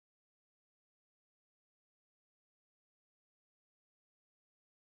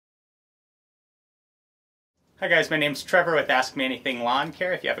Hi guys, my name's Trevor with Ask Me Anything Lawn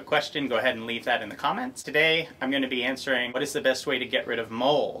Care. If you have a question, go ahead and leave that in the comments. Today, I'm going to be answering what is the best way to get rid of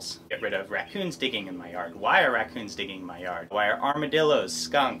moles? Get rid of raccoons digging in my yard. Why are raccoons digging in my yard? Why are armadillos,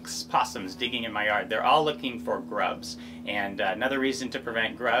 skunks, possums digging in my yard? They're all looking for grubs. And another reason to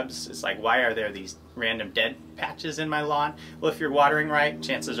prevent grubs is like, why are there these random dead patches in my lawn? Well, if you're watering right,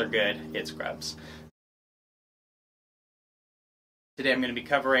 chances are good it's grubs. Today I'm going to be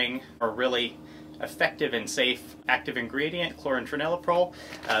covering a really effective and safe active ingredient, Chlorantraniliprole.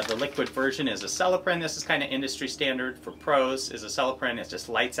 The liquid version is Acelepryn. This is kind of industry standard for pros, is Acelepryn. It just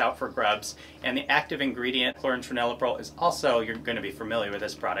lights out for grubs. And the active ingredient, Chlorantraniliprole, is also, you're going to be familiar with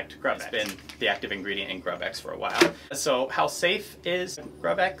this product, GrubEX. It's been the active ingredient in GrubEX for a while. So how safe is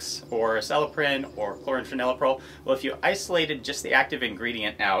GrubEX or Acelepryn or Chlorantraniliprole? Well, if you isolated just the active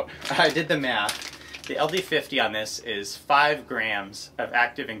ingredient out, I did the math. The LD50 on this is 5 grams of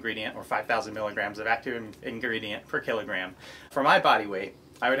active ingredient, or 5,000 milligrams of active ingredient per kilogram. For my body weight,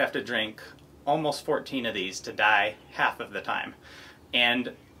 I would have to drink almost 14 of these to die half of the time.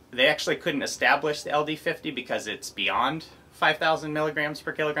 And they actually couldn't establish the LD50 because it's beyond 5,000 milligrams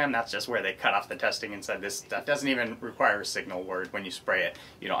per kilogram. That's just where they cut off the testing and said this stuff doesn't even require a signal word when you spray it.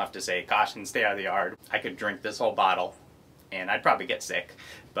 You don't have to say, caution, stay out of the yard. I could drink this whole bottle and I'd probably get sick,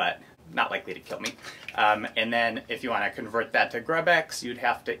 but not likely to kill me. And then if you want to convert that to GrubEX, you'd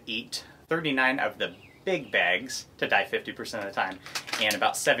have to eat 39 of the big bags to die 50% of the time, and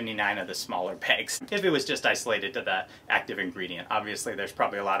about 79 of the smaller bags. If it was just isolated to the active ingredient. Obviously there's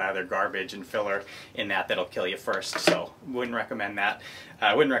probably a lot of other garbage and filler in that that'll kill you first, so wouldn't recommend that.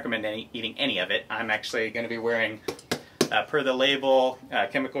 I wouldn't recommend eating any of it. I'm actually going to be wearing, per the label,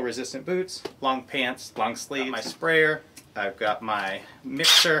 chemical resistant boots, long pants, long sleeves, my sprayer, I've got my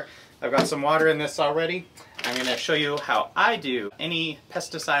mixer, I've got some water in this already. I'm going to show you how I do any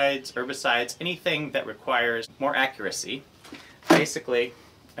pesticides, herbicides, anything that requires more accuracy. Basically,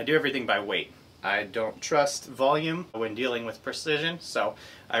 I do everything by weight. I don't trust volume when dealing with precision, so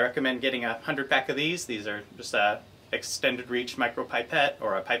I recommend getting a 100 pack of these. These are just a extended reach micro pipette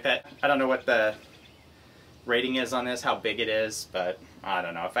or a pipette. I don't know what the rating is on this, how big it is, but I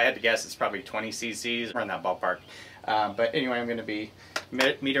don't know. If I had to guess, it's probably 20 cc's, around that ballpark. But anyway, I'm going to be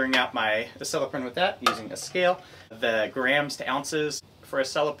metering out my Acelepryn with that using a scale. The grams to ounces for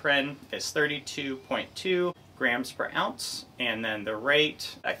Acelepryn is 32.2 grams per ounce, and then the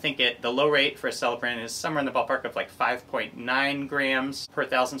rate, I think the low rate for Acelepryn is somewhere in the ballpark of like 5.9 grams per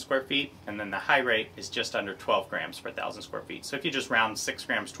 1,000 square feet, and then the high rate is just under 12 grams per 1,000 square feet. So if you just round 6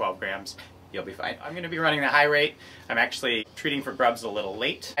 grams, 12 grams, you'll be fine. I'm going to be running the high rate. I'm actually treating for grubs a little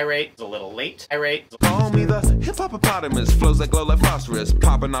late. High rate is a little late. High rate. Call me the hippopotamus, flows that glow like phosphorus,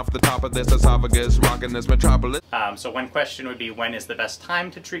 popping off the top of this esophagus, rocking this metropolis. So one question would be, when is the best time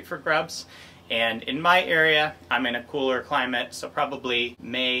to treat for grubs? And in my area, I'm in a cooler climate, so probably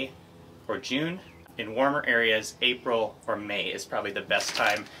May or June. In warmer areas, April or May is probably the best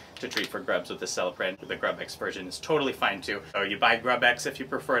time to treat for grubs with the Acelepryn. The GrubEX version is totally fine too. So you buy GrubEX if you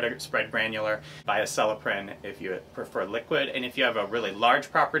prefer to spread granular, buy Acelepryn if you prefer liquid, and if you have a really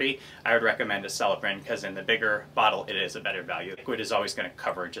large property, I would recommend Acelepryn because in the bigger bottle it is a better value. Liquid is always going to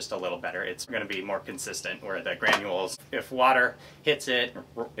cover just a little better. It's going to be more consistent, where the granules, if water hits it,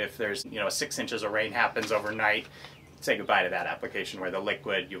 if there's 6 inches of rain happens overnight, say goodbye to that application. Where the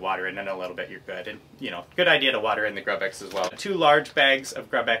liquid, you water it in a little bit, you're good. And good idea to water in the GrubEX as well. 2 large bags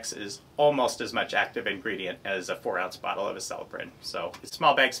of GrubEX is almost as much active ingredient as a 4-ounce bottle of Acelepryn. So a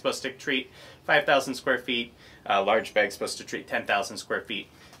small bag's supposed to treat 5,000 square feet, a large bag's supposed to treat 10,000 square feet.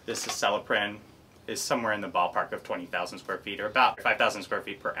 This Acelepryn is somewhere in the ballpark of 20,000 square feet, or about 5,000 square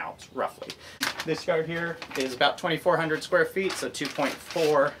feet per ounce, roughly. This yard here is about 2,400 square feet, so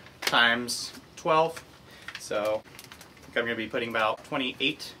 2.4 times 12. So I'm going to be putting about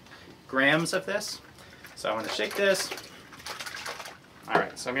 28 grams of this. So I want to shake this.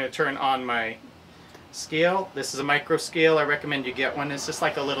 Alright, so I'm going to turn on my scale. This is a micro scale. I recommend you get one. It's just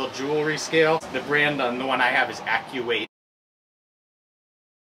like a little jewelry scale. The brand on the one I have is AccuWeight.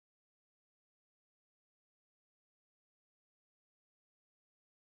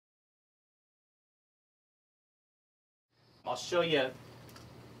 I'll show you the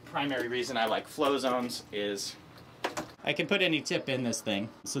primary reason I like flow zones is I can put any tip in this thing.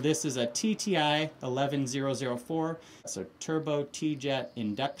 So this is a TTI 11004. So turbo T-jet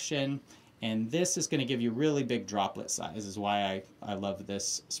induction. And this is going to give you really big droplet size, is why I love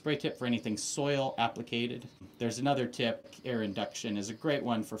this spray tip for anything soil applicated. There's another tip, air induction is a great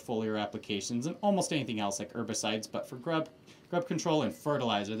one for foliar applications and almost anything else like herbicides, but for grub control and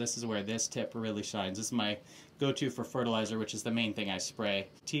fertilizer, this is where this tip really shines. This is my go-to for fertilizer, which is the main thing I spray.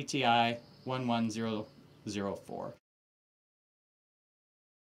 TTI 11004. 0.04.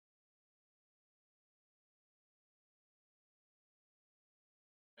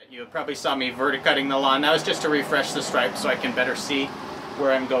 You probably saw me verticutting the lawn. That was just to refresh the stripes so I can better see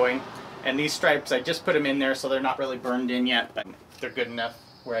where I'm going. And these stripes, I just put them in there so they're not really burned in yet, but they're good enough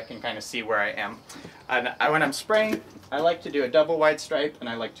where I can kind of see where I am. And when I'm spraying, I like to do a double wide stripe, and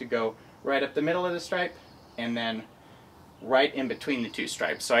I like to go right up the middle of the stripe and then right in between the two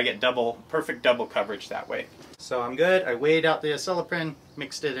stripes. So I get perfect double coverage that way. So I'm good. I weighed out the Acelepryn,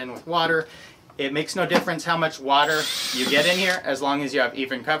 mixed it in with water. It makes no difference how much water you get in here as long as you have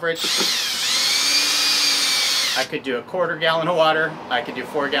even coverage. I could do a 1/4 gallon of water, I could do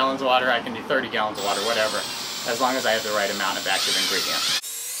 4 gallons of water, I can do 30 gallons of water, whatever, as long as I have the right amount of active ingredient.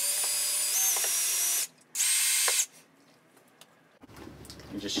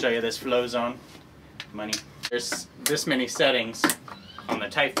 Let me just show you this flow zone. There's this many settings on the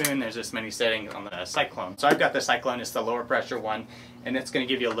Typhoon, there's this many settings on the Cyclone. So I've got the Cyclone, it's the lower pressure one, and it's going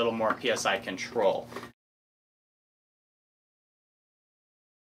to give you a little more PSI control.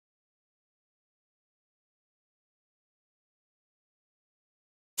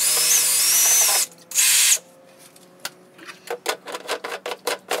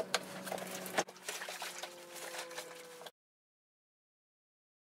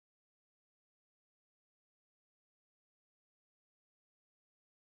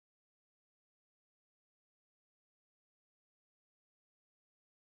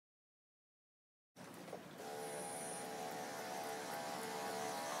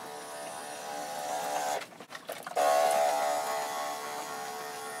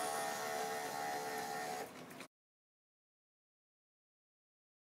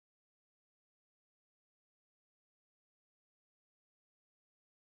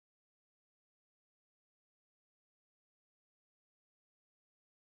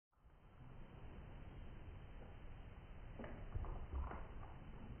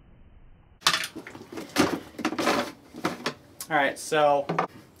 Alright, so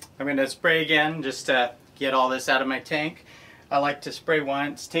I'm going to spray again just to get all this out of my tank. I like to spray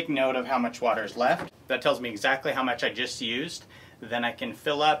once, take note of how much water is left. That tells me exactly how much I just used. Then I can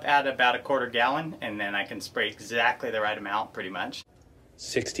fill up at about a 1/4 gallon, and then I can spray exactly the right amount pretty much.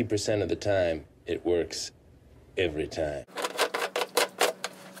 60% of the time, it works every time.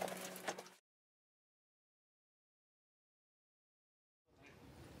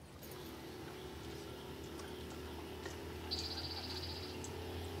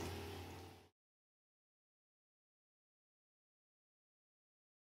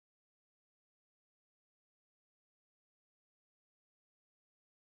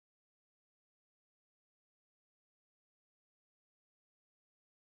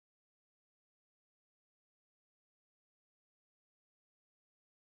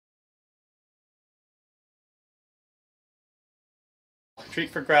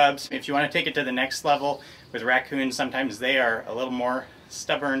 Treat for grubs. If you want to take it to the next level with raccoons, sometimes they are a little more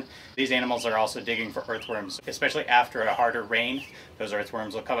stubborn. These animals are also digging for earthworms, especially after a harder rain. Those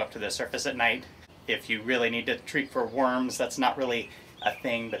earthworms will come up to the surface at night. If you really need to treat for worms, that's not really a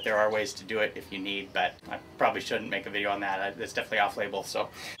thing, but there are ways to do it if you need, but I probably shouldn't make a video on that. It's definitely off-label. So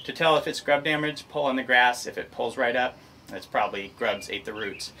to tell if it's grub damage, pull on the grass. If it pulls right up, it's probably grubs ate the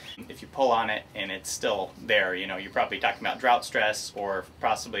roots. If you pull on it and it's still there, you know, you're probably talking about drought stress or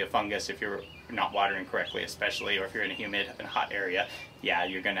possibly a fungus if you're not watering correctly, especially, or if you're in a humid and hot area. Yeah,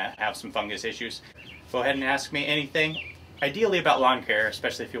 you're gonna have some fungus issues. Go ahead and ask me anything, ideally about lawn care,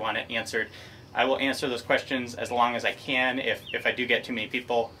 especially if you want it answered. I will answer those questions as long as I can. If I do get too many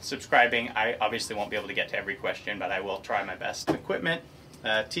people subscribing, I obviously won't be able to get to every question, but I will try my best. Equipment,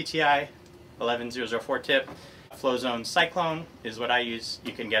 TTI 11004 tip. Flow Zone Cyclone is what I use.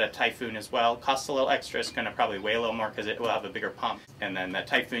 You can get a Typhoon as well. Costs a little extra. It's going to probably weigh a little more because it will have a bigger pump. And then the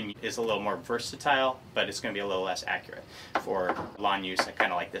Typhoon is a little more versatile, but it's going to be a little less accurate for lawn use. I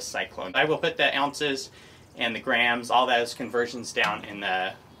kind of like this Cyclone. I will put the ounces and the grams, all those conversions down in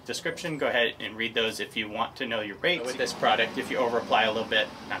the description. Go ahead and read those if you want to know your rates. With this product, if you over apply a little bit,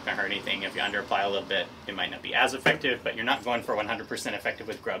 not going to hurt anything. If you under apply a little bit, it might not be as effective, but you're not going for 100% effective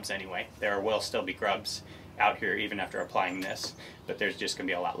with grubs anyway. There will still be grubs out here even after applying this, but there's just going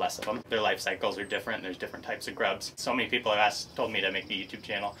to be a lot less of them. Their life cycles are different. There's different types of grubs. So many people have told me to make a YouTube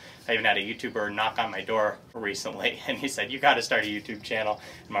channel. I even had a YouTuber knock on my door recently, and he said, you got to start a YouTube channel.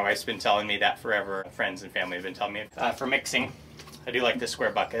 And my wife's been telling me that forever. Friends and family have been telling me. For mixing, I do like this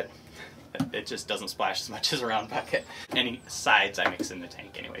square bucket. It just doesn't splash as much as a round bucket. Any sides I mix in the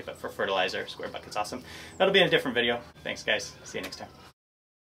tank anyway, but for fertilizer, square bucket's awesome. That'll be in a different video. Thanks guys, see you next time.